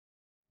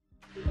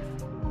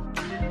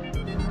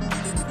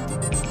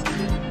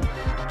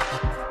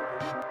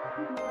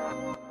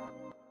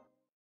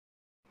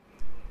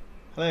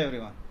Hello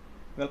everyone,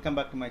 welcome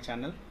back to my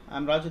channel.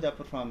 I'm Raju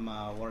Dapur from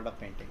World of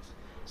Paintings.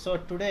 So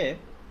today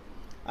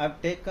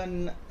I've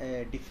taken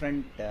a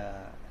different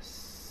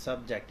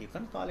subject, you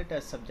can call it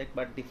a subject,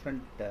 but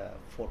different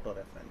photo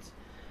reference.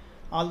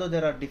 Although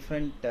there are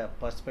different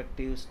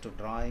perspectives to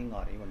drawing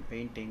or even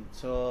painting,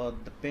 so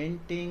the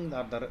painting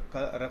or the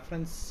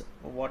reference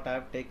what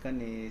I've taken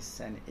is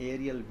an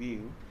aerial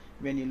view.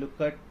 When you look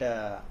at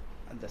the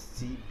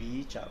sea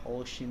beach or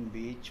ocean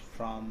beach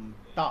from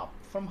top,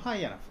 from high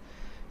enough,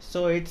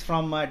 so it's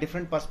from a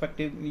different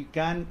perspective. You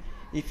can,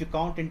 if you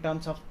count in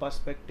terms of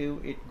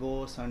perspective, it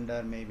goes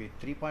under maybe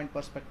 3 point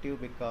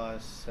perspective,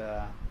 because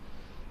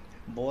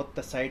both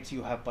the sides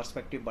you have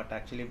perspective, but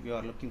actually you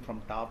are looking from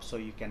top, so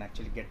you can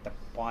actually get the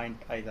point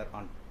either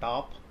on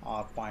top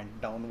or point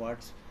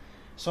downwards.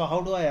 So how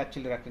do I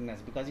actually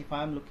recognize? Because if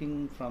I'm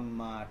looking from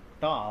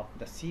top,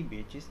 the sea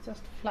beach is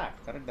just flat,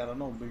 correct? There are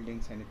no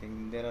buildings,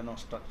 anything, there are no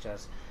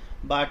structures.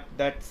 But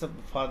that's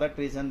for that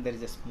reason there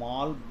is a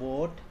small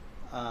boat.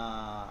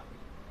 uh,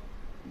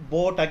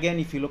 Boat, again,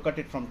 if you look at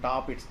it from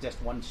top, it's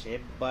just one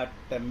shape, but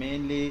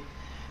mainly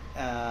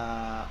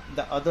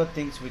the other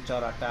things which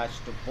are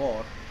attached to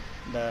boat,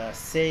 the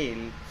sail,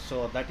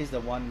 so that is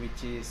the one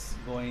which is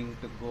going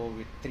to go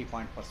with 3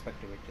 point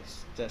perspective. It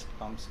is just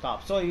comes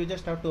top, so you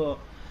just have to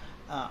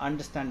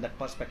understand that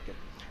perspective.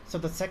 So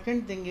the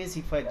second thing is,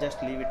 if I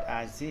just leave it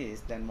as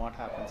is, then what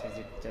happens is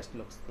it just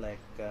looks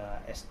like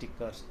a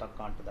sticker stuck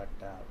onto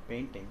that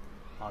painting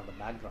or the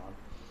background.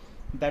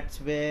 That's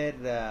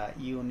where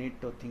you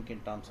need to think in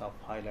terms of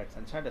highlights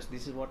and shadows.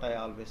 This is what I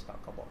always talk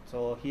about.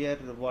 So here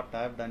what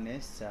I've done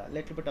is a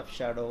little bit of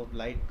shadow,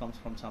 light comes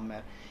from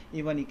somewhere.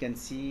 Even you can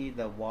see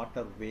the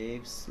water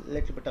waves,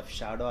 little bit of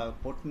shadow I've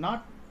put,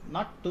 not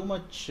too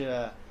much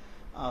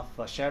of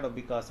a shadow,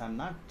 because I'm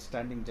not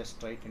standing just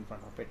straight in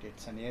front of it.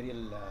 It's an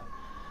aerial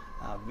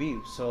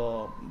view,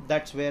 so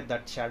that's where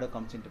that shadow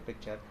comes into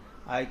picture.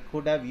 I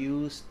could have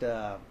used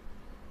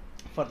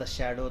for the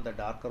shadow the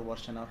darker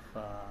version of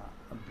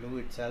blue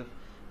itself,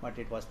 but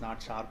it was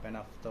not sharp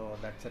enough, so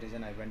that's the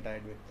reason I went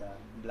ahead with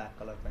black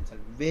color pencil.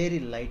 Very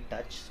light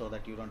touch, so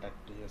that you don't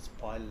actually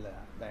spoil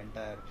the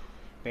entire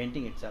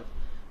painting itself.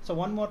 So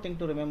one more thing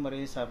to remember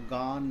is I've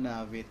gone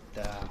with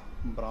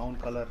brown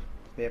color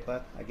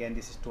paper. Again,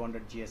 this is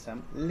 200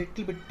 GSM,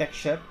 little bit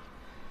texture.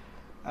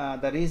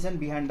 The reason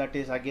behind that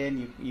is,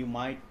 again, you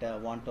might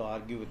want to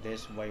argue with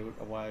this.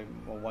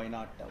 Why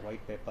not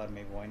white paper?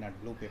 Maybe why not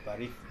blue paper?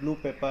 If blue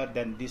paper,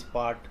 then this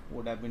part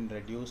would have been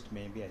reduced,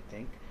 maybe, I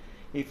think.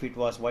 If it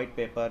was white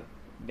paper,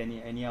 then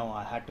anyhow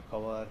I had to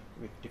cover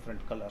with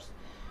different colors.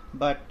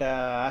 But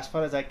as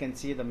far as I can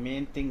see, the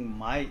main thing,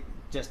 my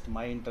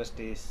interest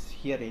is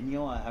here.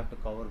 Anyhow I have to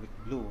cover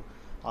with blue,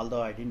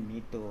 although I didn't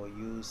need to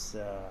use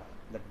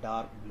the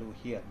dark blue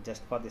here.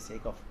 Just for the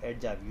sake of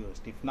edge I've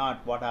used. If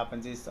not, what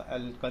happens is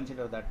I'll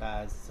consider that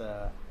as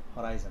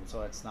horizon.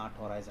 So it's not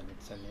horizon,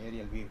 it's an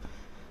aerial view.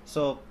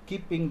 So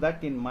keeping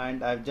that in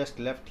mind, I've just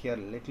left here a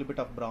little bit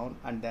of brown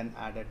and then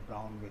added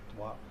brown with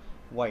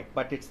white.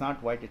 But it's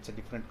not white, it's a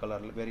different color,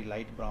 very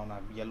light brown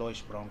or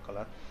yellowish brown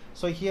color.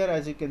 So here,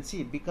 as you can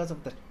see, because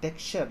of the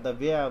texture, the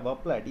way I've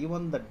applied,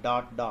 even the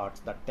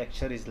dots, the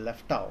texture is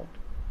left out.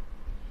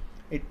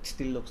 It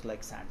still looks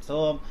like sand.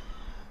 So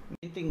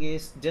main thing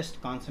is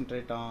just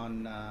concentrate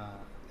on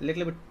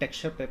little bit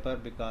texture paper,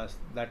 because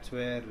that's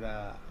where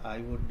I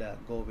would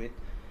go with.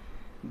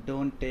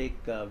 Don't take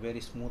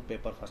very smooth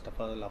paper. First of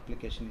all,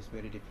 application is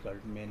very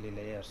difficult, mainly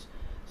layers.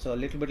 So a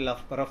little bit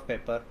rough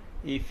paper.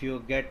 If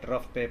you get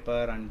rough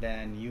paper, and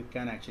then you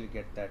can actually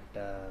get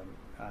that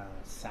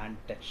sand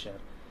texture.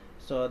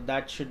 So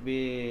that should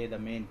be the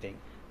main thing.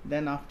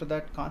 Then after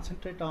that,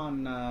 concentrate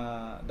on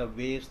the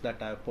waves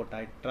that I put.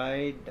 I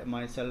tried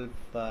myself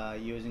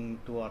using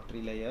 2 or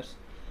 3 layers,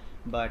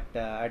 but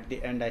at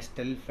the end I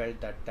still felt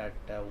that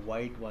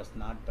white was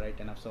not bright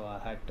enough, so I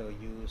had to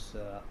use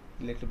a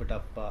little bit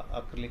of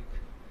acrylic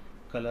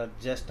color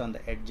just on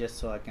the edges,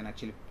 so I can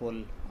actually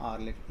pull or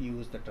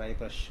use the dry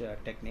brush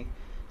technique.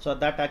 So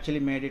that actually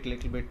made it a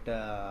little bit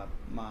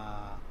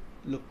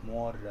look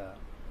more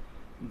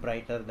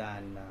brighter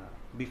than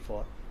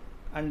before.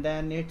 And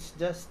then it's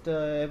just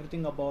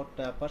everything about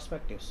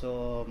perspective.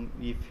 So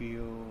if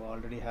you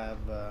already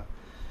have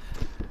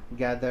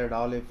gathered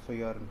all of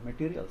your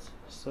materials,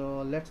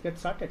 so let's get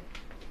started.